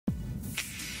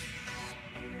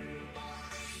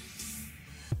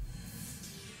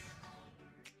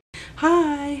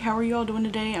Hi, how are you all doing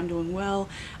today? I'm doing well.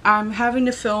 I'm having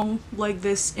to film like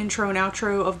this intro and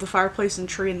outro of the fireplace and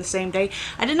tree in the same day.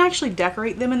 I didn't actually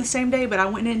decorate them in the same day, but I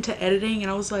went into editing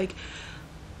and I was like,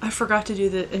 I forgot to do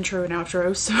the intro and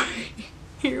outro, so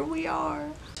here we are.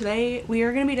 Today we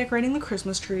are going to be decorating the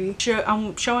Christmas tree.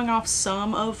 I'm showing off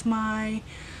some of my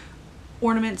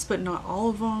ornaments, but not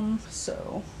all of them,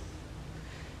 so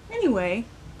anyway,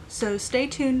 so stay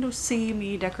tuned to see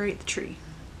me decorate the tree.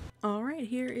 Alright,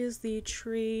 here is the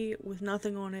tree with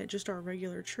nothing on it, just our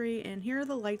regular tree, and here are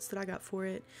the lights that I got for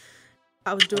it.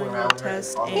 I was doing a little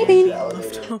test and they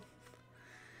left them.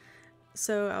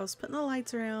 So I was putting the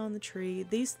lights around the tree.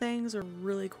 These things are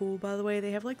really cool, by the way.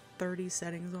 They have like 30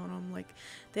 settings on them. Like,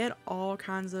 they had all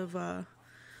kinds of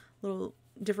little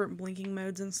different blinking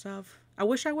modes and stuff. I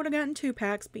wish I would have gotten 2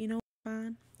 packs, but you know,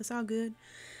 fine. It's all good.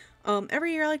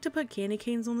 Every year I like to put candy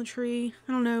canes on the tree.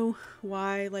 I don't know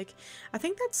why. Like, I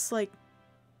think that's like,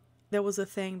 that was a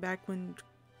thing back when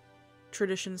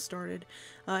traditions started.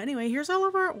 Anyway, here's all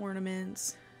of our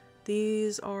ornaments.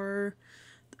 These are,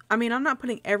 I mean, I'm not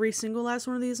putting every single last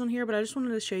one of these on here, but I just wanted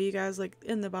to show you guys, like,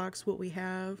 in the box what we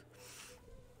have.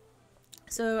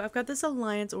 So I've got this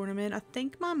Alliance ornament. I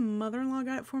think my mother-in-law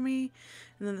got it for me.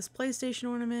 And then this PlayStation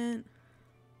ornament.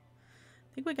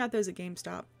 I think we got those at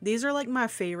GameStop. These are like my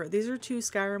favorite. These are 2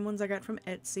 Skyrim ones I got from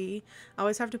Etsy. I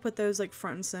always have to put those like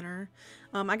front and center.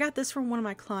 I got this from one of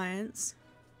my clients.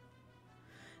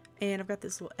 And I've got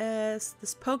this little S.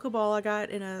 This Pokeball I got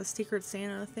in a Secret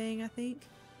Santa thing, I think.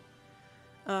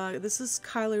 This is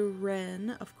Kylo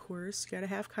Ren, of course. Gotta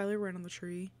have Kylo Ren on the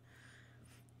tree.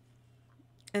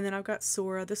 And then I've got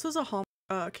Sora. This was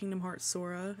a Kingdom Hearts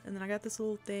Sora. And then I got this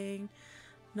little thing.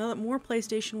 More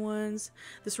PlayStation ones.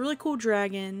 This really cool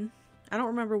dragon. I don't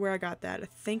remember where I got that. I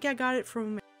think I got it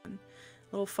from a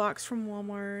little fox from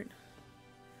Walmart.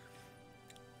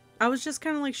 I was just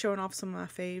kind of like showing off some of my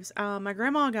faves. My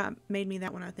grandma made me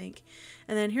that one, I think.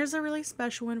 And then here's a really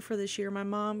special one for this year. My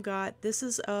mom got, this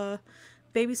is a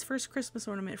baby's first Christmas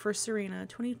ornament for Serena,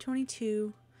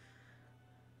 2022.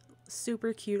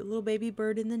 Super cute. Little baby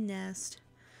bird in the nest.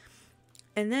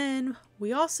 And then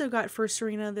we also got for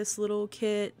Serena this little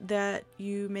kit that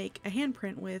you make a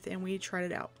handprint with, and we tried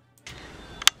it out.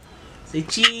 Say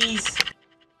cheese!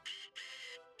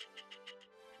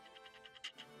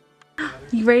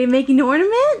 You ready to make an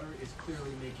ornament?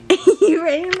 You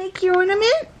ready to make your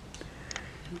ornament?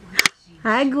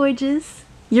 Hi, gorgeous.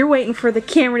 You're waiting for the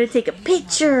camera to take a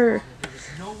picture,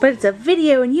 but it's a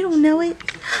video and you don't know it.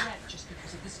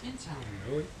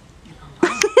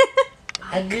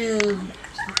 I do.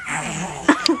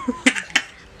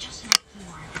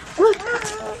 Look.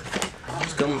 I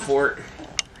was coming for it.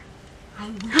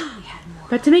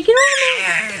 About to make an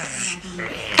ornament.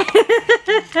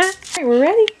 Alright, we're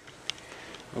ready.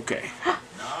 Okay.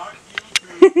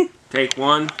 Take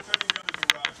one.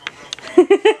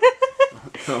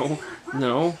 No.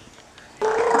 No.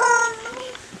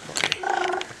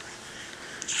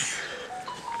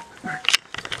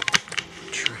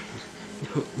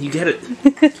 You gotta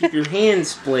keep your hands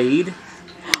splayed.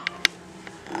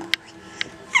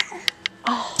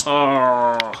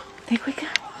 Oh. Think we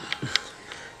got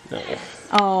No.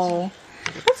 Oh.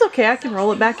 That's okay. I can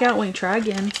roll it back out when you try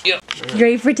again. Yep. You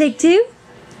ready for take 2?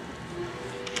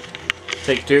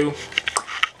 Take 2.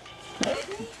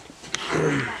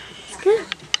 It's good.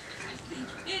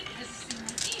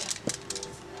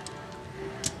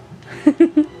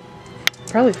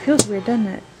 Probably feels weird, doesn't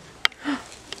it?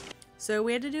 So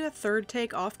we had to do a third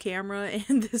take off camera,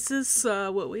 and this is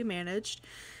what we managed.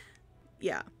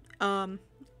 Yeah.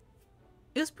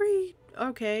 It was pretty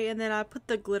okay, and then I put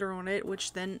the glitter on it,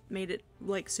 which then made it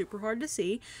like super hard to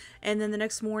see. And then the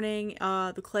next morning,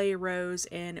 the clay rose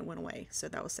and it went away, so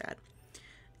that was sad.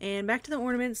 And back to the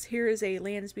ornaments. Here is a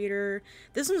Landspeeder.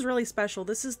 This one's really special.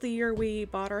 This is the year we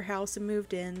bought our house and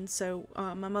moved in, so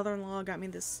my mother-in-law got me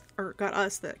this, or got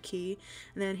us that key.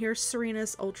 And then here's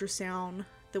Serena's ultrasound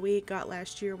that we got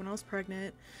last year when I was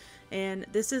pregnant. And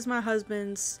this is my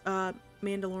husband's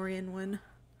Mandalorian one.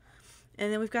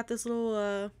 And then we've got this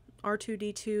little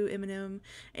R2-D2 M&M,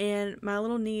 and my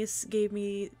little niece gave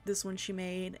me this one she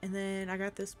made, and then I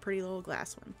got this pretty little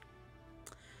glass one.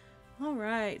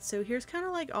 Alright, so here's kind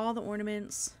of like all the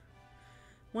ornaments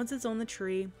once it's on the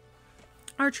tree.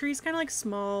 Our tree's kind of like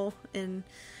small, and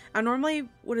I normally,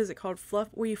 what is it called,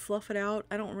 where you fluff it out?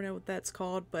 I don't know what that's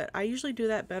called, but I usually do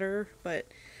that better, but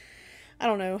I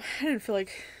don't know. I didn't feel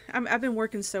like, I've been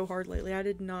working so hard lately. I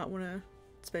did not want to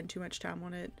spend too much time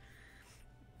on it.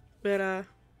 But,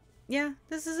 yeah,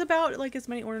 this is about, like, as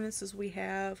many ornaments as we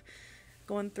have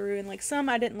going through. And, like, some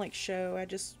I didn't, like, show. I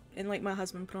just and like my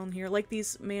husband put on here, like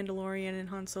these Mandalorian and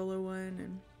Han Solo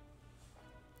one,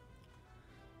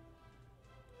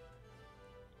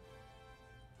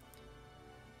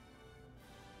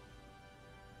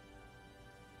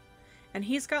 and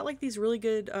he's got like these really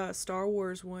good Star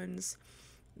Wars ones,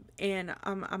 and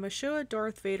I'm gonna show a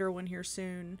Darth Vader one here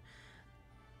soon.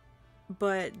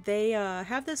 But they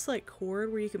have this like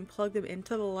cord where you can plug them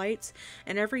into the lights,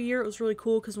 and every year it was really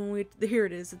cool because when here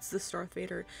it is, it's this Darth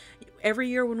Vader. Every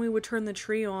year when we would turn the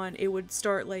tree on, it would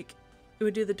start like, it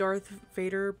would do the Darth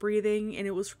Vader breathing, and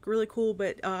it was really cool.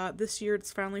 But this year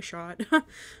it's finally shot.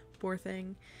 Poor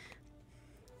thing.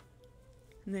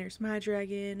 And there's my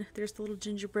dragon. There's the little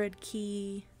gingerbread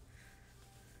key.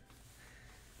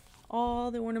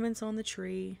 All the ornaments on the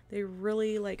tree. They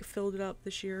really like filled it up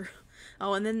this year.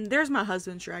 Oh, and then there's my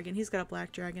husband's dragon. He's got a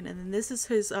black dragon. And then this is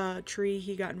his tree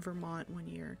he got in Vermont one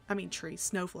year. I mean tree,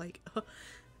 snowflake.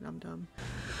 I'm dumb.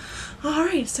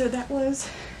 Alright, so that was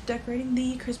decorating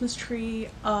the Christmas tree.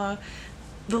 The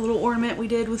little ornament we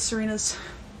did with Serena's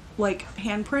like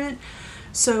handprint.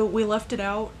 So we left it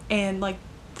out, and like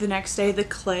the next day the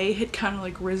clay had kind of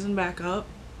like risen back up.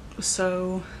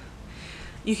 So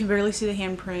you can barely see the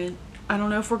handprint. I don't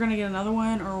know if we're going to get another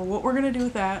one or what we're going to do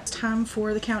with that. It's time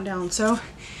for the countdown. So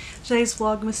today's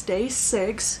Vlogmas day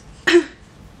 6.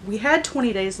 We had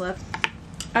 20 days left.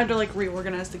 I had to like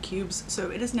reorganize the cubes. So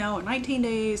it is now 19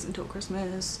 days until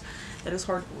Christmas. That is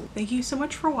hard. Thank you so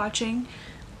much for watching.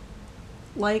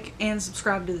 Like and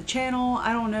subscribe to the channel.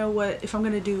 I don't know if I'm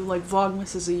gonna do like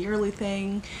Vlogmas as a yearly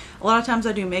thing. A lot of times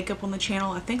I do makeup on the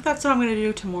channel. I think that's what I'm gonna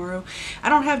do tomorrow. I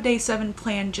don't have day 7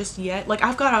 planned just yet. Like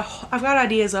I've got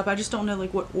ideas up. I just don't know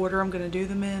like what order I'm gonna do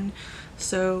them in.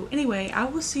 So anyway, I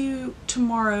will see you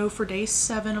tomorrow for day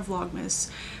 7 of Vlogmas.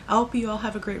 I hope you all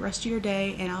have a great rest of your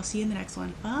day, and I'll see you in the next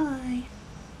one. Bye.